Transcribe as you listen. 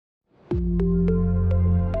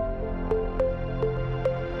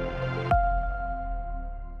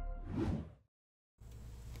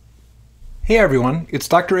Hey everyone, it's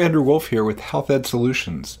Dr. Andrew Wolf here with Health Ed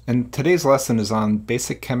Solutions, and today's lesson is on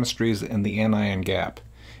basic chemistries and the anion gap,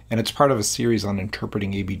 and it's part of a series on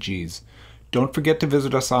interpreting ABGs. Don't forget to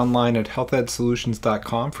visit us online at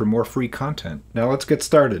healthedsolutions.com for more free content. Now let's get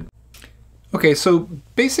started. Okay, so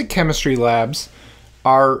basic chemistry labs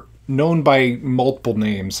are known by multiple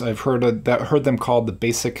names. I've heard them called the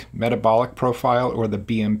Basic Metabolic Profile, or the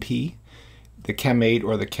BMP, the Chem 8,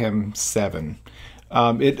 or the Chem 7.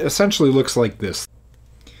 It essentially looks like this.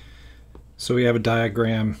 So we have a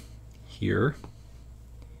diagram here,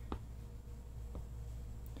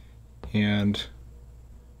 and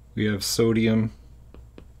we have sodium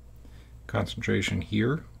concentration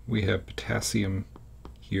here, we have potassium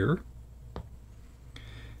here,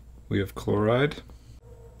 we have chloride,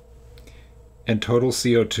 and total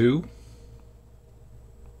CO2,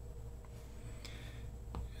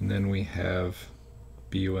 and then we have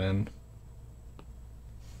BUN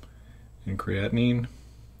and creatinine,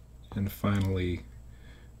 and finally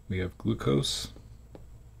we have glucose,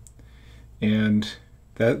 and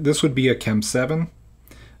this would be a Chem 7.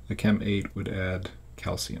 The Chem 8 would add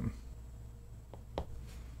calcium.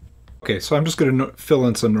 Okay, so I'm just going to fill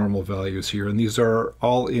in some normal values here, and these are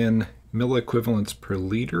all in milliequivalents per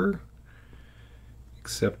liter,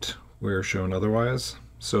 except where shown otherwise.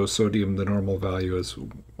 So sodium, the normal value is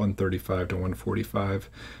 135 to 145.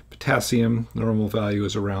 Potassium, the normal value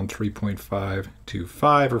is around 3.5 to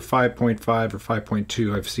 5, or 5.5 or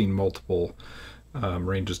 5.2. I've seen multiple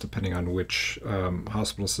ranges depending on which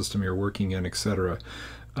hospital system you're working in, etc.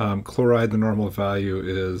 Chloride, the normal value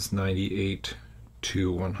is 98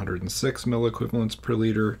 to 106 milliequivalents per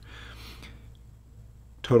liter.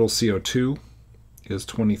 Total CO2 is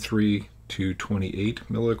 23 to 28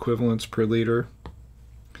 milliequivalents per liter.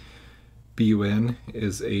 BUN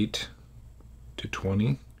is 8 to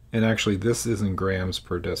 20, and actually this is in grams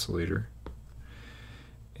per deciliter.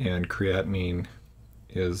 And creatinine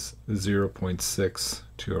is 0.6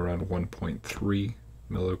 to around 1.3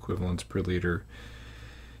 milliequivalents per liter.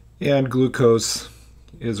 And glucose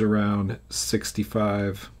is around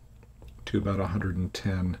 65 to about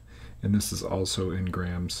 110, and this is also in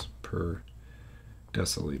grams per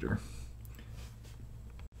deciliter.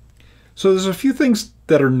 So there's a few things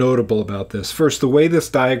that are notable about this. First, the way this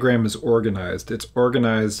diagram is organized. It's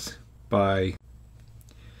organized by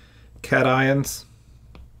cations,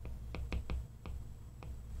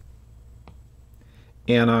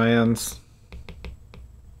 anions,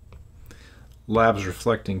 labs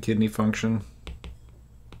reflecting kidney function,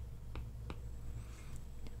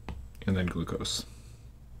 and then glucose.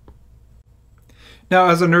 Now,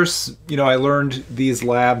 as a nurse, I learned these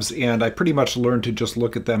labs, and I pretty much learned to just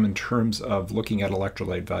look at them in terms of looking at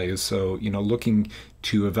electrolyte values. So, looking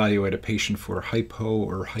to evaluate a patient for hypo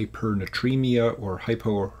or hypernatremia or hypo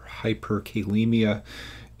or hyperkalemia,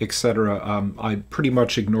 etc. I pretty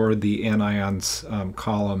much ignored the anions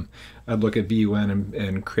column. I'd look at BUN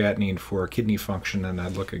and creatinine for kidney function, and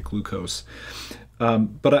I'd look at glucose.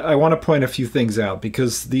 But I want to point a few things out,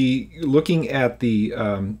 because looking at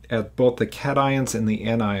both the cations and the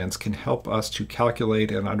anions can help us to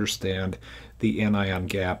calculate and understand the anion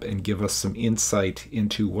gap and give us some insight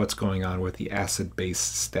into what's going on with the acid-base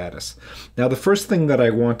status. Now, the first thing that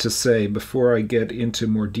I want to say before I get into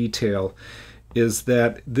more detail is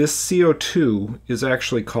that this CO2 is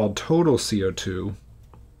actually called total CO2,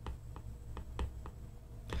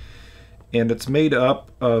 and it's made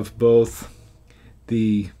up of both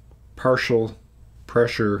the partial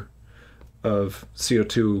pressure of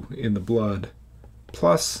CO2 in the blood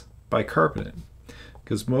plus bicarbonate,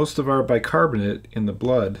 because most of our bicarbonate in the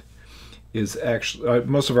blood is actually,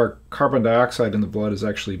 most of our carbon dioxide in the blood is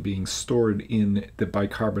actually being stored in the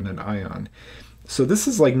bicarbonate ion. So this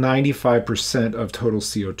is like 95% of total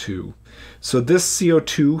CO2. So this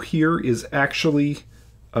CO2 here is actually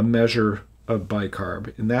a measure of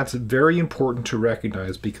bicarb, and that's very important to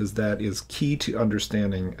recognize, because that is key to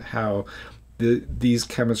understanding how these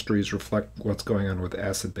chemistries reflect what's going on with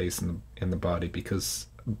acid base in the body, because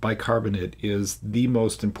bicarbonate is the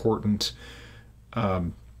most important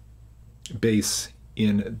base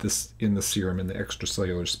in the serum, in the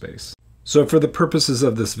extracellular space. So for the purposes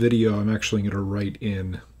of this video, I'm actually going to write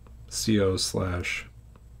in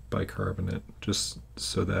CO/bicarbonate, just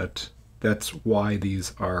so that's why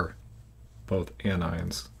these are both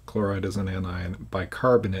anions. Chloride is an anion,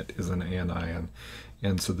 bicarbonate is an anion,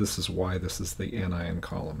 and so this is why this is the anion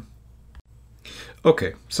column.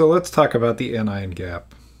 Okay, so let's talk about the anion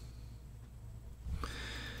gap.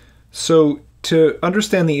 So to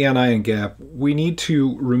understand the anion gap, we need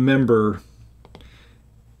to remember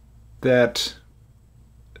that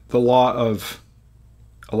the law of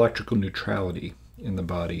electrical neutrality in the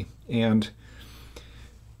body. And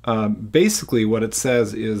basically what it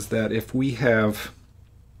says is that if we have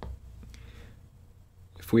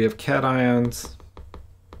cations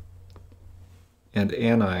and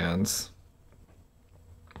anions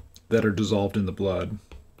that are dissolved in the blood,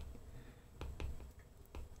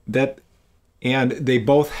 and they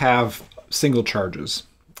both have single charges.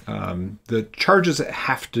 The charges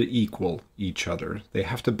have to equal each other. They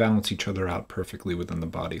have to balance each other out perfectly within the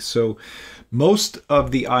body. So most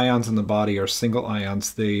of the ions in the body are single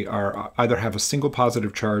ions. They are either have a single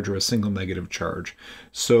positive charge or a single negative charge.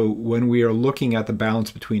 So when we are looking at the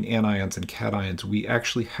balance between anions and cations, we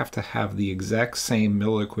actually have to have the exact same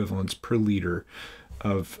milliequivalents per liter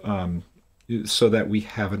of so that we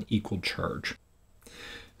have an equal charge.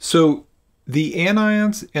 So the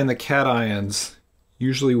anions and the cations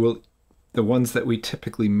usually the ones that we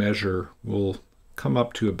typically measure will come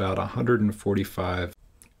up to about 145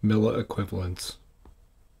 milliequivalents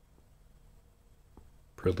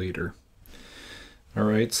per liter. All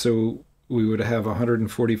right, so we would have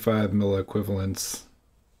 145 milliequivalents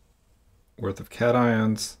worth of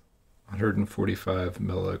cations, 145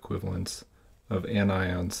 milliequivalents of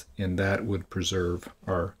anions, and that would preserve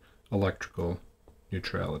our electrical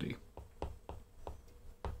neutrality.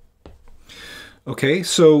 Okay,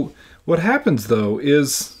 so what happens though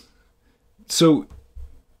is, so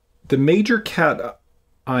the major cation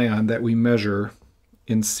that we measure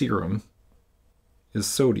in serum is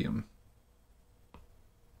sodium.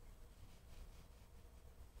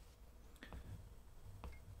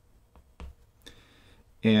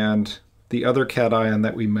 And the other cation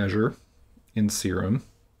that we measure in serum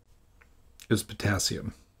is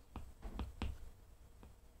potassium.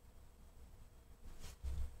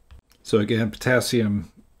 So again,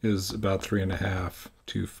 potassium is about 3.5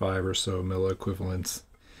 to 5 or so milliequivalents,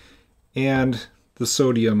 and the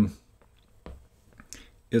sodium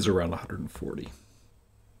is around 140.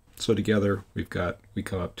 So together we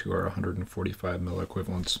come up to our 145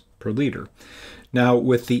 milliequivalents per liter. Now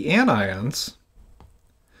with the anions,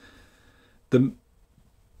 the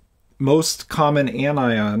most common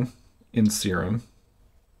anion in serum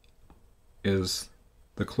is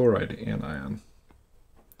the chloride anion.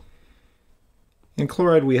 In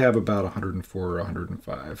chloride, we have about 104 or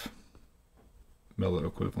 105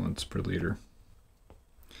 milliequivalents per liter.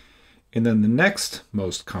 And then the next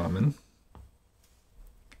most common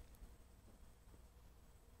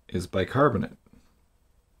is bicarbonate,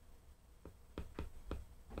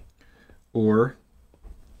 or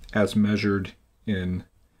as measured in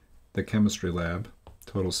the chemistry lab,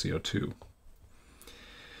 total CO2.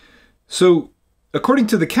 So according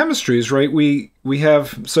to the chemistries, right, we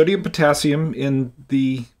have sodium, potassium in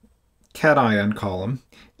the cation column,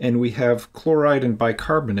 and we have chloride and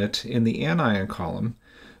bicarbonate in the anion column.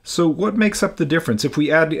 So what makes up the difference? If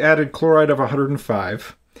we added chloride of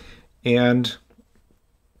 105 and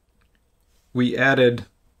we added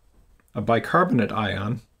a bicarbonate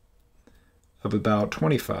ion of about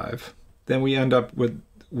 25, then we end up with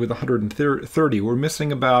 130. We're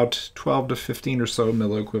missing about 12 to 15 or so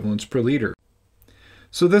milliequivalents per liter.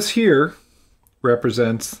 So this here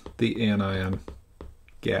represents the anion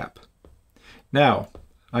gap. Now,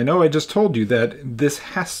 I know I just told you that this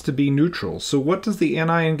has to be neutral. So what does the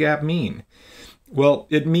anion gap mean? Well,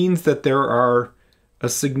 it means that there are a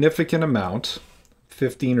significant amount,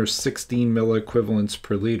 15 or 16 milliequivalents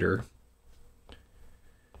per liter,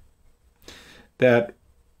 that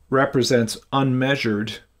represents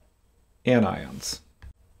unmeasured anions.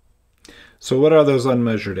 So what are those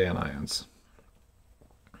unmeasured anions?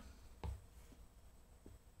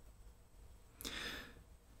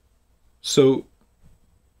 So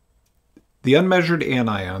the unmeasured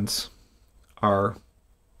anions are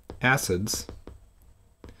acids.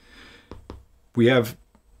 We have,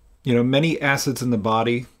 many acids in the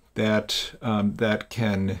body that that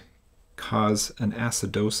can cause an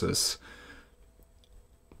acidosis,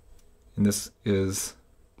 and this is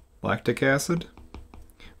lactic acid,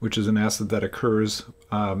 which is an acid that occurs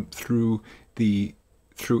through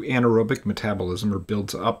anaerobic metabolism, or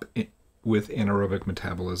builds up with anaerobic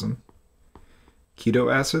metabolism.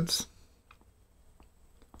 Ketoacids,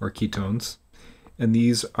 or ketones, and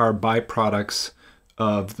these are byproducts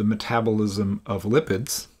of the metabolism of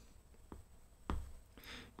lipids,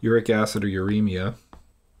 uric acid or uremia,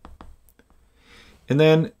 and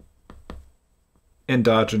then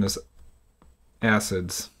endogenous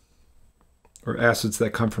acids, or acids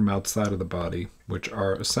that come from outside of the body, which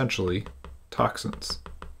are essentially toxins.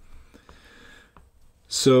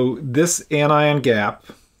 So this anion gap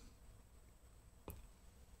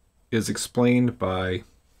is explained by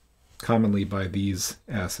commonly by these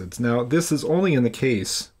acids. Now, this is only in the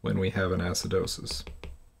case when we have an acidosis.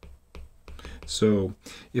 So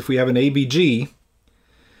if we have an ABG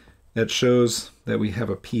that shows that we have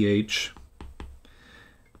a pH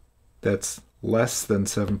that's less than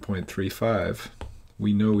 7.35,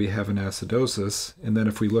 we know we have an acidosis. And then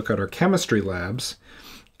if we look at our chemistry labs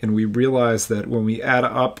and we realize that when we add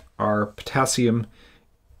up our potassium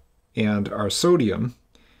and our sodium,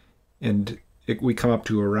 and we come up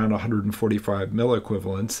to around 145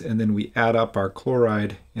 milliequivalents, and then we add up our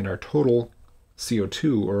chloride and our total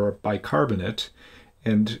CO2 or bicarbonate,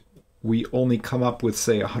 and we only come up with,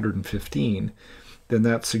 say, 115, then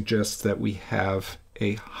that suggests that we have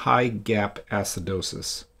a high gap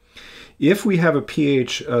acidosis. If we have a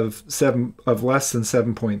pH of less than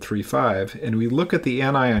 7.35, and we look at the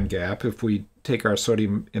anion gap, if we take our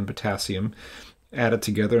sodium and potassium, add it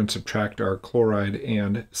together and subtract our chloride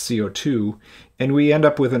and CO2, and we end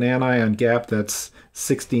up with an anion gap that's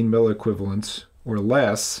 16 milliequivalents or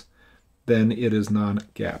less, then it is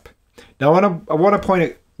non-gap. Now I want to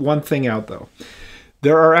point one thing out though.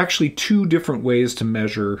 There are actually two different ways to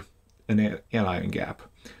measure an anion gap.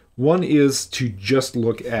 One is to just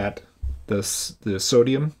look at the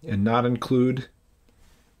sodium and not include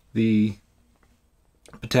the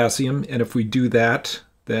potassium, and if we do that,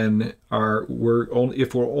 then if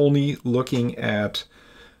we're only looking at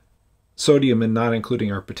sodium and not including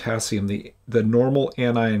our potassium, the normal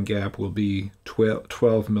anion gap will be 12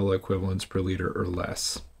 milliequivalents per liter or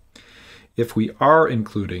less. If we are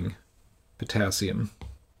including potassium,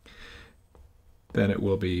 then it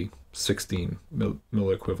will be 16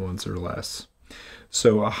 milliequivalents or less.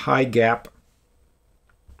 So a high gap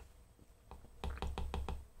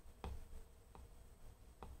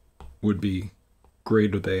would be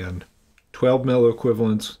greater than 12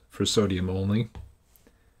 milliequivalents for sodium only,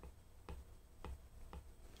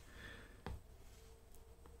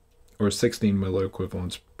 or 16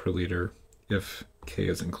 milliequivalents per liter if K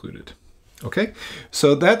is included. Okay,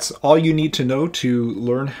 so that's all you need to know to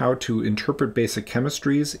learn how to interpret basic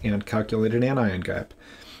chemistries and calculate an anion gap.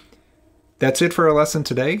 That's it for our lesson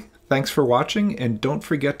today. Thanks for watching, and don't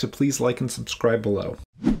forget to please like and subscribe below.